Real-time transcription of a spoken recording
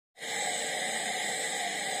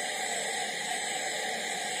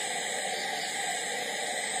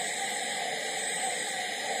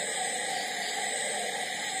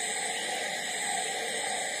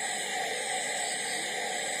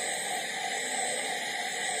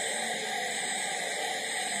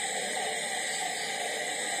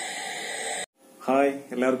Hi,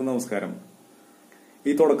 എല്ലാവർക്കും നമസ്കാരം.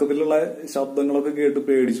 ഈ തുടക്കത്തിലുള്ള ശബ്ദങ്ങളൊക്കെ കേട്ട്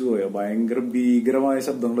പേടിച്ചു പോയോ? ഭയങ്കര ഭീകരമായ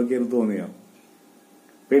ശബ്ദങ്ങളൊക്കെ ആയിരുന്നു തോന്നിയോ?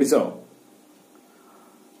 പേടിച്ചോ?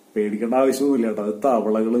 പേടിക്കേണ്ട ആവശ്യമൊന്നുമില്ല കേട്ടോ. അത്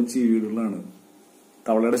തവളകളും ചീവികളുമാണ്.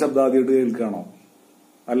 തവളയുടെ ശബ്ദം ആദ്യമായിട്ട് കേൾക്കുകയാണോ?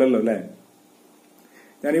 അല്ലല്ലോ അല്ലെ?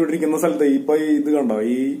 ഞാൻ ഇവിടെ ഇരിക്കുന്ന സ്ഥലത്ത് ഇപ്പൊ ഇത് കണ്ടോ,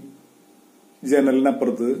 ഈ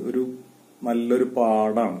ജനലിനപ്പുറത്ത് നല്ലൊരു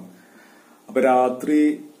പാടാണ്. അപ്പൊ രാത്രി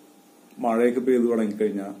മഴയൊക്കെ പെയ്തു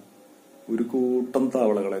തുടങ്ങിക്കഴിഞ്ഞാൽ ഒരു കൂട്ടം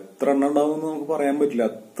തവളകൾ, എത്ര എണ്ണം ഉണ്ടാവും എന്ന് നമുക്ക് പറയാൻ പറ്റില്ല,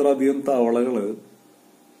 അത്ര അധികം തവളകള്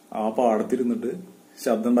ആ പാടത്തിരുന്നിട്ട്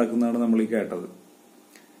ശബ്ദം ഉണ്ടാക്കുന്നതാണ് നമ്മൾ ഈ കേട്ടത്.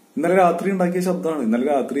 ഇന്നലെ രാത്രി ഉണ്ടാക്കിയ ശബ്ദമാണ്. ഇന്നലെ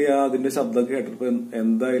രാത്രി അതിന്റെ ശബ്ദം കേട്ടപ്പോ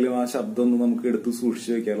എന്തായാലും ആ ശബ്ദം ഒന്ന് നമുക്ക് എടുത്ത്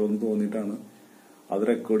സൂക്ഷിച്ചു വെക്കാലോ എന്ന് തോന്നിയിട്ടാണ് അത്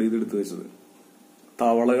റെക്കോർഡ് ചെയ്ത് എടുത്തു വെച്ചത്.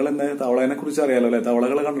 തവളകൾ എന്താ, തവളേനെ കുറിച്ച് അറിയാലോ അല്ലെ?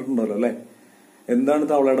 തവളകളെ കണ്ടിട്ടുണ്ടല്ലോ അല്ലെ? എന്താണ്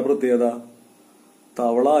തവളയുടെ പ്രത്യേകത?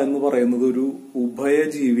 തവള എന്ന് പറയുന്നത് ഒരു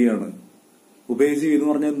ഉഭയജീവിയാണ്. ഉഭയജീവി എന്ന്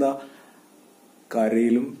പറഞ്ഞാൽ എന്താ?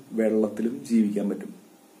 കരയിലും വെള്ളത്തിലും ജീവിക്കാൻ പറ്റും.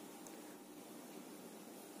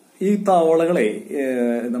 ഈ തവളകളെ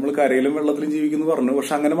നമ്മൾ കരയിലും വെള്ളത്തിലും ജീവിക്കുന്നു പറഞ്ഞു.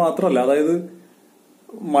 പക്ഷെ അങ്ങനെ മാത്രമല്ല, അതായത്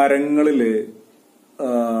മരങ്ങളില്,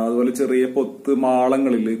 അതുപോലെ ചെറിയ പൊത്ത്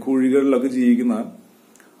മാളങ്ങളില്, കുഴികളിലൊക്കെ ജീവിക്കുന്ന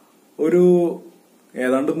ഒരു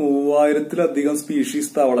ഏതാണ്ട് 3000-ലധികം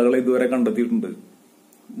സ്പീഷീസ് തവളകളെ ഇതുവരെ കണ്ടെത്തിയിട്ടുണ്ട്.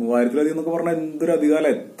 3000-ലധികം എന്നൊക്കെ പറഞ്ഞാൽ എന്തൊരു അധികം,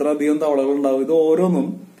 എത്ര അധികം തവളകൾ ഉണ്ടാവും. ഇത് ഓരോന്നും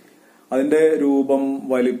അതിന്റെ രൂപം,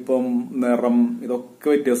 വലിപ്പം, നിറം ഇതൊക്കെ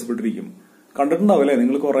വ്യത്യാസപ്പെട്ടിരിക്കും. കണ്ടിട്ടുണ്ടാവും അല്ലെ?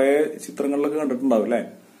 നിങ്ങൾ കുറെ ചിത്രങ്ങളിലൊക്കെ കണ്ടിട്ടുണ്ടാവും അല്ലെ?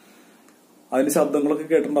 അതിന്റെ ശബ്ദങ്ങളൊക്കെ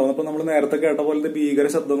കേട്ടിട്ടുണ്ടാവും. അപ്പൊ നമ്മൾ നേരത്തെ കേട്ട പോലത്തെ ഭീകര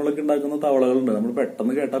ശബ്ദങ്ങളൊക്കെ ഉണ്ടാക്കുന്ന തവളകളുണ്ട്. നമ്മൾ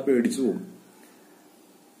പെട്ടെന്ന് കേട്ടാൽ പേടിച്ചു പോകും.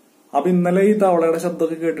 അപ്പൊ ഇന്നലെ ഈ തവളയുടെ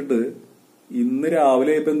ശബ്ദമൊക്കെ കേട്ടിട്ട് ഇന്ന്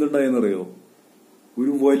രാവിലെ ഇപ്പൊ എന്തുണ്ടായെന്നറിയോ?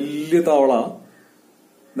 ഒരു വലിയ തവള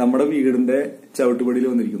നമ്മുടെ വീടിന്റെ ചവിട്ടുപടിയിൽ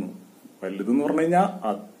വന്നിരിക്കുന്നു. വലുതെന്ന് പറഞ്ഞു കഴിഞ്ഞാൽ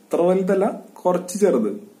അത്ര വലുതല്ല, കുറച്ച്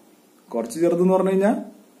ചെറുത്. കുറച്ച് ചെറുതെന്ന് പറഞ്ഞു കഴിഞ്ഞാൽ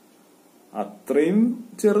അത്രയും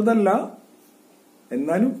ചെറുതല്ല,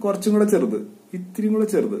 എന്നാലും കുറച്ചും കൂടെ ചെറുത്, ഇത്തിരിയും കൂടെ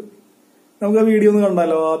ചെറുത്. നമുക്ക് ആ വീഡിയോ ഒന്ന്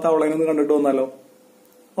കണ്ടാലോ? ആ തവളേനെ ഒന്ന് കണ്ടിട്ട് വന്നാലോ?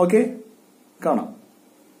 ഓക്കെ, കാണാം.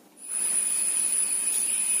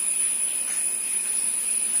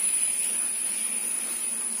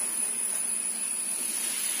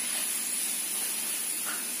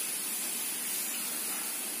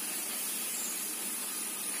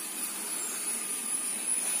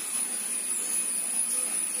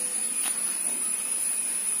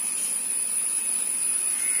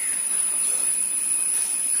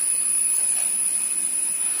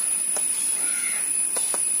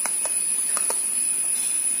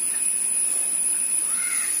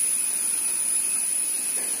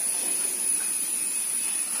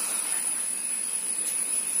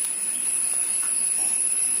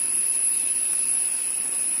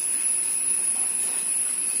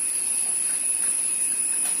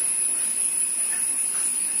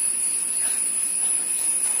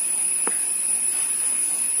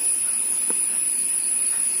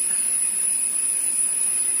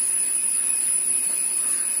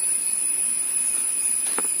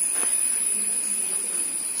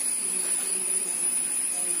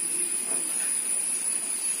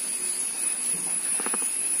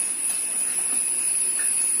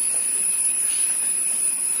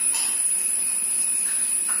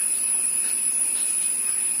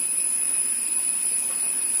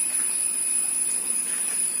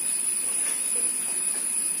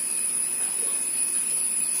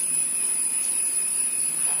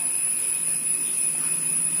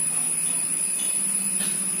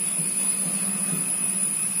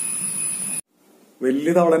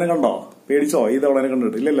 വലിയ തവളനെ കണ്ടോ? പേടിച്ചോ? ഈ തവളനെ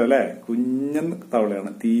കണ്ടിട്ട് ഇല്ലല്ലോ അല്ലെ? കുഞ്ഞൻ തവളയാണ്,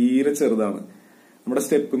 തീരെ ചെറുതാണ്. നമ്മുടെ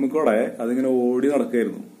സ്റ്റെപ്പിൽ കൂടെ അതിങ്ങനെ ഓടി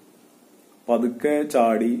നടക്കായിരുന്നു. പതുക്കെ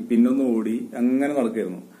ചാടി, പിന്നൊന്ന് ഓടി, അങ്ങനെ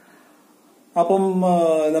നടക്കായിരുന്നു. അപ്പം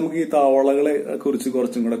നമുക്ക് ഈ തവളകളെ കുറിച്ച്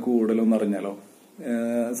കുറച്ചും കൂടെ കൂടുതലൊന്നും അറിഞ്ഞാലോ?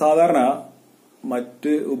 സാധാരണ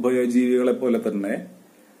മറ്റ് ഉഭയജീവികളെ പോലെ തന്നെ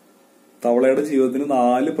തവളയുടെ ജീവിതത്തിന്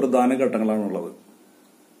 4 പ്രധാന ഘട്ടങ്ങളാണുള്ളത്.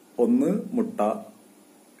 1 മുട്ട,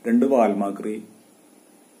 2 വാൽമാക്രി,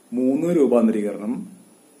 3 രൂപാന്തരീകരണം,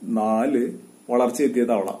 4 വളർച്ചയെത്തിയ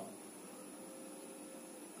തവള.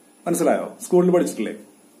 മനസ്സിലായോ? സ്കൂളിൽ പഠിച്ചിട്ടില്ലേ?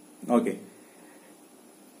 ഓക്കെ.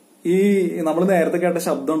 ഈ നമ്മൾ നേരത്തെ കേട്ട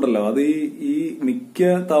ശബ്ദം ഉണ്ടല്ലോ, അത് ഈ മിക്ക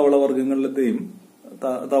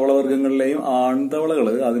തവളവർഗങ്ങളിലെയും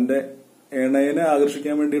ആൺതവളകള് അതിന്റെ ഇണയനെ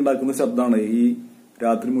ആകർഷിക്കാൻ വേണ്ടി ഉണ്ടാക്കുന്ന ശബ്ദമാണ് ഈ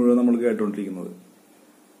രാത്രി മുഴുവൻ നമ്മൾ കേട്ടുകൊണ്ടിരിക്കുന്നത്.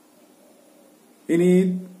 ഇനി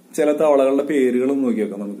ചില തവളകളുടെ പേരുകളും നോക്കി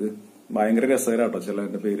നോക്കാം നമുക്ക്. ഭയങ്കര രസകരാട്ടോ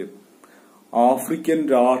ചിലതിന്റെ പേര്. ആഫ്രിക്കൻ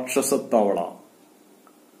രാക്ഷസ തവള,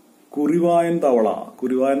 കുറിവായൻ തവള.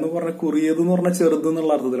 കുറിവായൻ എന്ന് പറഞ്ഞ കുറിയത് എന്ന് പറഞ്ഞ ചെറുത്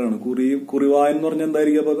എന്നുള്ള അർത്ഥത്തിലാണ്. കുറിവായൻ എന്ന് പറഞ്ഞാൽ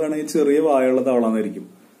എന്തായിരിക്കും? അപ്പൊ ആണെങ്കിൽ ചെറിയ വായുള്ള തവള എന്നായിരിക്കും.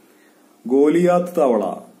 ഗോലിയാത്ത് തവള,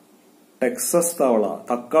 ടെക്സസ് തവള,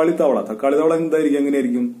 തക്കാളി തവള. തക്കാളി തവള എന്തായിരിക്കും,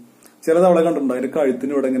 എങ്ങനെയായിരിക്കും? ചില തവള കണ്ടിട്ടുണ്ടോ, അതിന്റെ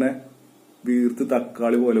കഴുത്തിന് ഇവിടെ ഇങ്ങനെ വീർത്ത്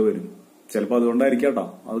തക്കാളി പോലെ വരും. ചിലപ്പോ അതുകൊണ്ടായിരിക്കും കേട്ടോ.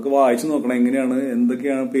 അതൊക്കെ വായിച്ചു നോക്കണം, എങ്ങനെയാണ്,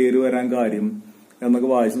 എന്തൊക്കെയാണ് പേര് വരാൻ കാര്യം എന്നൊക്കെ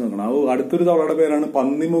വായിച്ചു നോക്കണം. അടുത്തൊരു തവളയുടെ പേരാണ്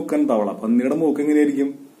പന്നിമൂക്കൻ തവള. പന്നിയുടെ മൂക്ക് എങ്ങനെയായിരിക്കും,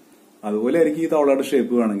 അതുപോലെ ആയിരിക്കും ഈ തവളയുടെ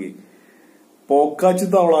ഷേപ്പ് വേണമെങ്കിൽ. പോക്കാച്ചി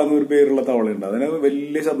തവള എന്നൊരു പേരുള്ള തവളയുണ്ട്. അതിന്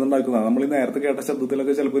വലിയ ശബ്ദം ഉണ്ടാക്കുന്നതാണ്. നമ്മൾ ഈ നേരത്തെ കേട്ട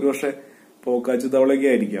ശബ്ദത്തിലൊക്കെ ചിലപ്പോൾ ഒരു പക്ഷെ പോക്കാച്ചി തവളയൊക്കെ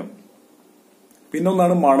ആയിരിക്കാം. പിന്നെ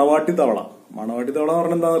ഒന്നാണ് മണവാട്ടി തവള. മണവാട്ടി തവള എന്ന്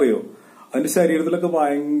പറഞ്ഞാൽ എന്താണെന്നറിയോ, അതിന്റെ ശരീരത്തിലൊക്കെ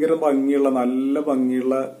ഭയങ്കര ഭംഗിയുള്ള, നല്ല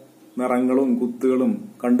ഭംഗിയുള്ള നിറങ്ങളും കുത്തുകളും,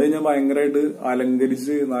 കണ്ടു കഴിഞ്ഞാൽ ഭയങ്കരമായിട്ട്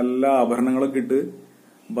അലങ്കരിച്ച് നല്ല ആഭരണങ്ങളൊക്കെ ഇട്ട്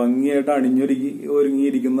ഭംഗിയായിട്ട്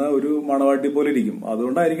ഒരുങ്ങിയിരിക്കുന്ന ഒരു മണവാട്ടി പോലെ ഇരിക്കും.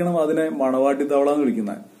 അതുകൊണ്ടായിരിക്കണം അതിനെ മണവാട്ടി തവള എന്ന്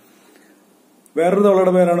വിളിക്കുന്നത്. വേറൊരു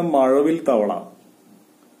തവളയുടെ പേരാണ് മഴവിൽ തവള.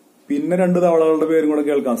 പിന്നെ 2 തവളകളുടെ പേരും കൂടെ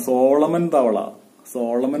കേൾക്കാം. സോളമൻ തവള.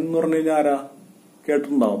 സോളമൻ എന്ന് പറഞ്ഞു കഴിഞ്ഞാൽ ആരാ,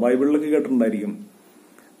 കേട്ടിട്ടുണ്ടാവും, ബൈബിളിലൊക്കെ കേട്ടിട്ടുണ്ടായിരിക്കും.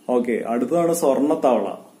 ഓക്കെ, അടുത്തതാണ് സ്വർണ്ണത്തവള.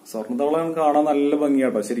 സ്വർണ്ണത്തവള കാണാൻ നല്ല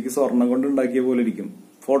ഭംഗിയാട്ടോ, ശരിക്കും സ്വർണം കൊണ്ട് ഉണ്ടാക്കിയ പോലെ ഇരിക്കും.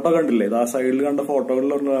 ഫോട്ടോ കണ്ടില്ലേ, ആ സൈഡിൽ കണ്ട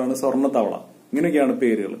ഫോട്ടോകളിൽ ഒരെണ്ണമാണ് സ്വർണ്ണത്തവള. ഇങ്ങനെയൊക്കെയാണ്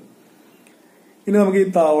പേരുകൾ. ഇനി നമുക്ക് ഈ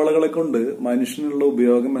തവളകളെ കൊണ്ട് മനുഷ്യനുള്ള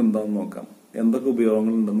ഉപയോഗം എന്താണെന്ന് നോക്കാം, എന്തൊക്കെ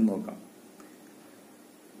ഉപയോഗങ്ങൾ ഉണ്ടെന്ന് നോക്കാം.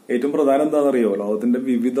 ഏറ്റവും പ്രധാനം എന്താണെന്നറിയോ, ലോകത്തിന്റെ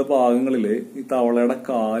വിവിധ ഭാഗങ്ങളില് ഈ തവളയുടെ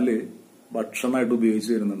കാല് ഭക്ഷണമായിട്ട്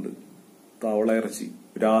ഉപയോഗിച്ചു വരുന്നുണ്ട്. തവള ഇറച്ചി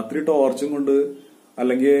രാത്രി ടോർച്ചും കൊണ്ട്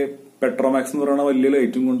അല്ലെങ്കിൽ പെട്രോമാക്സ് എന്ന് പറയുന്ന വലിയ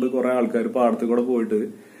ലൈറ്റും കൊണ്ട് കുറെ ആൾക്കാർ പാടത്തിൽ കൂടെ പോയിട്ട്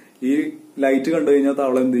ഈ ലൈറ്റ് കണ്ടു കഴിഞ്ഞാൽ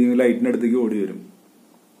തവള എന്ത് ചെയ്യും, ലൈറ്റിന്റെ അടുത്തേക്ക് ഓടി വരും.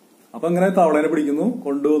 അപ്പൊ അങ്ങനെ തവളേനെ പിടിക്കുന്നു,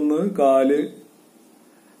 കൊണ്ടുവന്ന്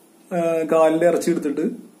കാലിന്റെ ഇറച്ചി എടുത്തിട്ട്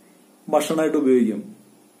ഭക്ഷണമായിട്ട് ഉപയോഗിക്കും.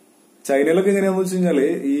 ചൈനയിലൊക്കെ എങ്ങനെയാന്ന് വെച്ച് കഴിഞ്ഞാല്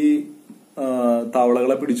ഈ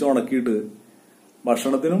തവളകളെ പിടിച്ച് ഉണക്കിയിട്ട്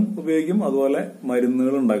ഭക്ഷണത്തിനും ഉപയോഗിക്കും, അതുപോലെ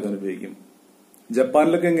മരുന്നുകൾ ഉണ്ടാക്കാൻ ഉപയോഗിക്കും.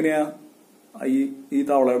 ജപ്പാനിലൊക്കെ എങ്ങനെയാ, ഈ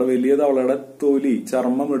തവളയുടെ, വലിയ തവളയുടെ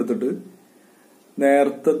ചർമ്മം എടുത്തിട്ട്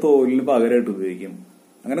നേരത്തെ തോലിന് പകരമായിട്ട് ഉപയോഗിക്കും.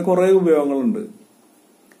 അങ്ങനെ കുറെ ഉപയോഗങ്ങളുണ്ട്.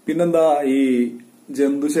 പിന്നെന്താ, ഈ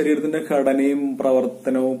ജന്തു ശരീരത്തിന്റെ ഘടനയും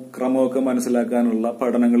പ്രവർത്തനവും ക്രമവും ഒക്കെ മനസ്സിലാക്കാനുള്ള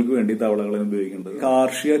പഠനങ്ങൾക്ക് വേണ്ടി തവളകളെ ഉപയോഗിക്കുന്നുണ്ട്.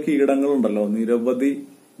 കാർഷിക കീടങ്ങളുണ്ടല്ലോ, നിരവധി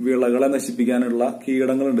വിളകളെ നശിപ്പിക്കാനുള്ള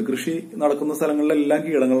കീടങ്ങളുണ്ട്. കൃഷി നടക്കുന്ന സ്ഥലങ്ങളിലെല്ലാം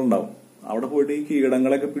കീടങ്ങളുണ്ടാവും. അവിടെ പോയിട്ട് ഈ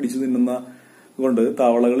കീടങ്ങളെയൊക്കെ പിടിച്ചു തിന്നുന്ന കൊണ്ട്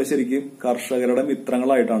തവളകൾ ശരിക്കും കർഷകരുടെ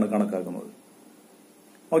മിത്രങ്ങളായിട്ടാണ് കണക്കാക്കുന്നത്.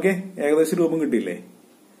 ഓക്കെ, ഏകദേശം രൂപം കിട്ടിയില്ലേ?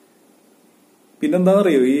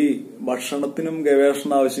 പിന്നെന്താണെന്നറിയോ, ഈ ഭക്ഷണത്തിനും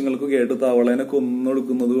ഗവേഷണ ആവശ്യങ്ങൾക്കും കേട്ട് തവളേനെ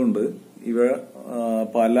കൊന്നൊടുക്കുന്നത് കൊണ്ട് ഇവ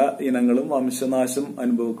പല ഇനങ്ങളും വംശനാശം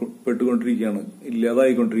അനുഭവപ്പെട്ടുകൊണ്ടിരിക്കുകയാണ്,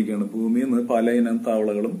 ഇല്ലാതായിക്കൊണ്ടിരിക്കുകയാണ്. ഭൂമിയിൽ നിന്ന് പല ഇനം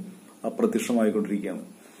തവളകളും അപ്രത്യക്ഷമായിക്കൊണ്ടിരിക്കുകയാണ്.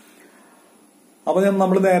 അപ്പൊ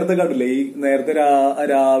നമ്മൾ നേരത്തെ കണ്ടില്ലേ, ഈ നേരത്തെ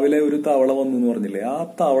രാവിലെ ഒരു തവള വന്നു എന്ന് പറഞ്ഞില്ലേ, ആ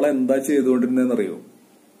തവള എന്താ ചെയ്തുകൊണ്ടിരുന്നതെന്നറിയോ,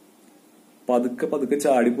 പതുക്കെ പതുക്കെ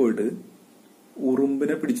ചാടിപ്പോയിട്ട്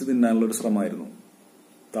ഉറുമ്പിനെ പിടിച്ചു തിന്നാനുള്ള ഒരു ശ്രമമായിരുന്നു.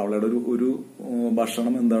 തവളയുടെ ഒരു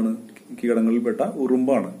ഭക്ഷണം എന്താണ്, കീടങ്ങളിൽപ്പെട്ട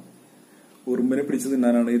ഉറുമ്പാണ്. ഉറുമ്പിനെ പിടിച്ചു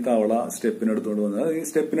തിന്നാനാണ് ഈ തവള സ്റ്റെപ്പിനെടുത്തുകൊണ്ട് വന്നത്. ഈ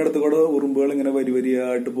സ്റ്റെപ്പിനടുത്തുകൂടെ ഉറുമ്പുകൾ ഇങ്ങനെ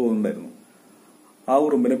വരിയായിട്ട് പോകുന്നുണ്ടായിരുന്നു. ആ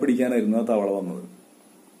ഉറുമ്പിനെ പിടിക്കാനായിരുന്നു ആ തവള വന്നത്.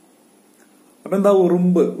 അപ്പൊ എന്താ,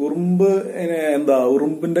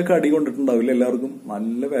 ഉറുമ്പിന്റെ കടി കൊണ്ടിട്ടുണ്ടാവില്ല എല്ലാവർക്കും,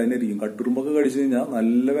 നല്ല വേദന ആയിരിക്കും. കട്ടുറുമ്പൊക്കെ കടിച്ചു കഴിഞ്ഞാൽ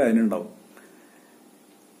നല്ല വേദന ഉണ്ടാവും.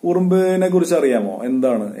 ഉറുമ്പിനെ കുറിച്ച് അറിയാമോ,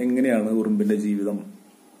 എന്താണ്, എങ്ങനെയാണ് ഉറുമ്പിന്റെ ജീവിതം?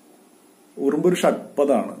 ഉറുമ്പ് ഒരു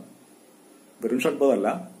ഷഡ്പദമാണ്. വെറും ഷഡ്പദമല്ല,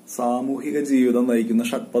 സാമൂഹിക ജീവിതം നയിക്കുന്ന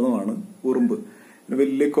ഷഡ്പദമാണ് ഉറുമ്പ്.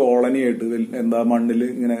 വലിയ കോളനിയായിട്ട് മണ്ണിൽ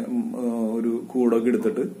ഇങ്ങനെ ഒരു കൂടൊക്കെ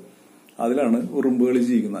എടുത്തിട്ട് അതിലാണ് ഉറുമ്പുകൾ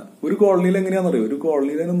ജീവിക്കുന്നത്. ഒരു കോളനിയിൽ എങ്ങനെയാണെന്നറിയോ, ഒരു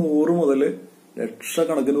കോളനിയിൽ 100 മുതൽ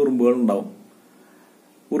ലക്ഷക്കണക്കിന് ഉറുമ്പുകൾ ഉണ്ടാവും.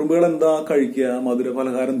 ഉറുമ്പുകൾ എന്താ കഴിക്കുക, മധുര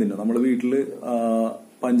പലഹാരം തിന്നും. നമ്മൾ വീട്ടില്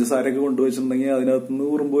പഞ്ചസാരയൊക്കെ കൊണ്ടുവച്ചിട്ടുണ്ടെങ്കിൽ അതിനകത്തുനിന്ന്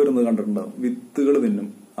ഉറുമ്പ് വരുന്നത് കണ്ടിട്ടുണ്ടാവും. വിത്തുകൾ തിന്നും.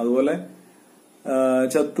 അതുപോലെ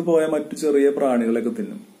ചത്തുപോയ മറ്റു ചെറിയ പ്രാണികളൊക്കെ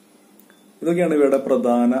തിന്നും. ഇതൊക്കെയാണ് ഇവയുടെ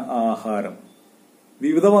പ്രധാന ആഹാരം.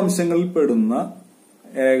 വിവിധ വംശങ്ങളിൽ പെടുന്ന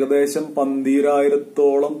ഏകദേശം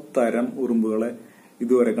 12,000-ഓളം തരം ഉറുമ്പുകളെ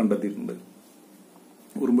ഇതുവരെ കണ്ടെത്തിയിട്ടുണ്ട്.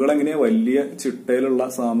 ഉറുമ്പുകൾ എങ്ങനെയാ വലിയ ചിട്ടയിലുള്ള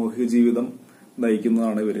സാമൂഹിക ജീവിതം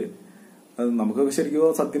നയിക്കുന്നതാണ് ഇവര്. നമുക്കൊക്കെ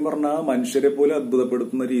ശരിക്കും സത്യം പറഞ്ഞാൽ മനുഷ്യരെ പോലെ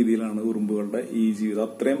അത്ഭുതപ്പെടുത്തുന്ന രീതിയിലാണ് ഉറുമ്പുകളുടെ ഈ ജീവിതം.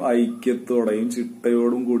 അത്രയും ഐക്യത്തോടെയും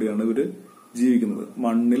ചിട്ടയോടും കൂടിയാണ് ഇവര് ജീവിക്കുന്നത്.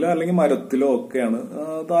 മണ്ണിലോ അല്ലെങ്കിൽ മരത്തിലോ ഒക്കെയാണ്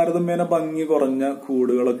താരതമ്യേന ഭംഗി കുറഞ്ഞ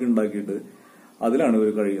കൂടുകളൊക്കെ ഉണ്ടാക്കിയിട്ട് അതിലാണ് ഇവർ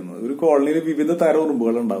കഴിയുന്നത്. ഒരു കോളനിയിൽ വിവിധ തരം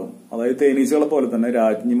ഉറുമ്പുകൾ ഉണ്ടാവും. അതായത് തേനീച്ചകളെ പോലെ തന്നെ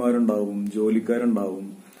രാജ്ഞിമാരുണ്ടാവും, ജോലിക്കാരുണ്ടാവും,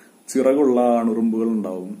 ചിറകുള്ള ആണുറുമ്പുകൾ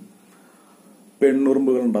ഉണ്ടാവും,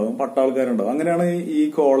 പെണ്ണുറുമ്പുകൾ ഉണ്ടാവും, പട്ടാൾക്കാരുണ്ടാവും. അങ്ങനെയാണ് ഈ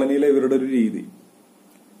കോളനിയിലെ ഇവരുടെ ഒരു രീതി.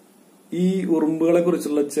 ഈ ഉറുമ്പുകളെ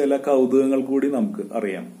കുറിച്ചുള്ള ചില കൗതുകങ്ങൾ കൂടി നമുക്ക്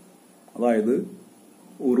അറിയാം. അതായത്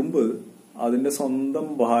ഉറുമ്പ് അതിന്റെ സ്വന്തം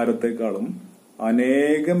ഭാരത്തെക്കാളും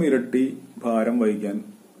അനേകം ഇരട്ടി ഭാരം വഹിക്കാൻ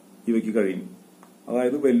ഇവയ്ക്ക് കഴിയും.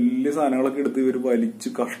 അതായത് വലിയ സാധനങ്ങളൊക്കെ എടുത്ത് ഇവർ വലിച്ച്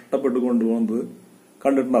കഷ്ടപ്പെട്ട് കൊണ്ടുപോകുന്നത്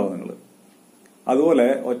കണ്ടിട്ടുണ്ടാവും നിങ്ങൾ. അതുപോലെ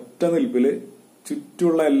ഒറ്റ നിൽപ്പില്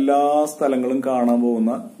ചുറ്റുമുള്ള എല്ലാ സ്ഥലങ്ങളും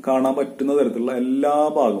കാണാൻ പറ്റുന്ന തരത്തിലുള്ള എല്ലാ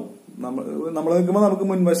ഭാഗവും നമ്മൾ നിൽക്കുമ്പോൾ നമുക്ക്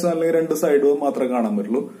മുൻവശം അല്ലെങ്കിൽ 2 സൈഡും മാത്രമേ കാണാൻ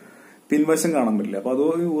പറ്റുള്ളൂ, പിൻവശം കാണാൻ പറ്റില്ല. അപ്പൊ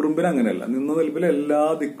അത് ഉറുമ്പിന് അങ്ങനെയല്ല, നിന്ന നിൽപ്പിൽ എല്ലാ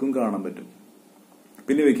ദിക്കും കാണാൻ പറ്റും.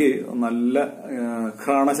 പിന്നെ ഇവയ്ക്ക് നല്ല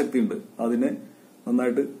ഘ്രാണശക്തി ഉണ്ട്. അതിന്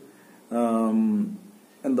നന്നായിട്ട്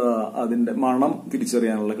അതിന്റെ മണം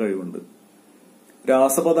തിരിച്ചറിയാനുള്ള കഴിവുണ്ട്.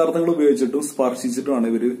 രാസപദാർത്ഥങ്ങൾ ഉപയോഗിച്ചിട്ടും സ്പർശിച്ചിട്ടുമാണ്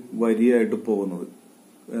ഇവര് വരിയായിട്ട് പോകുന്നത്.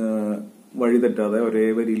 വഴി തെറ്റാതെ ഒരേ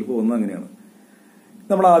വരിയിൽ പോകുന്നത് അങ്ങനെയാണ്.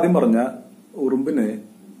 നമ്മൾ ആദ്യം പറഞ്ഞ ഉറുമ്പിന്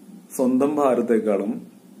സ്വന്തം ഭാരത്തെക്കാളും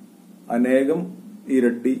അനേകം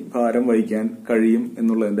ഇരട്ടി ഭാരം വഹിക്കാൻ കഴിയും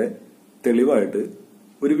എന്നുള്ളതിന്റെ തെളിവായിട്ട്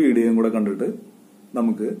ഒരു വീഡിയോയും കൂടെ കണ്ടിട്ട്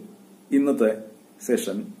നമുക്ക് ഇന്നത്തെ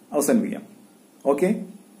സെഷൻ അവസാനിപ്പിക്കാം. Okay,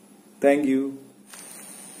 thank you.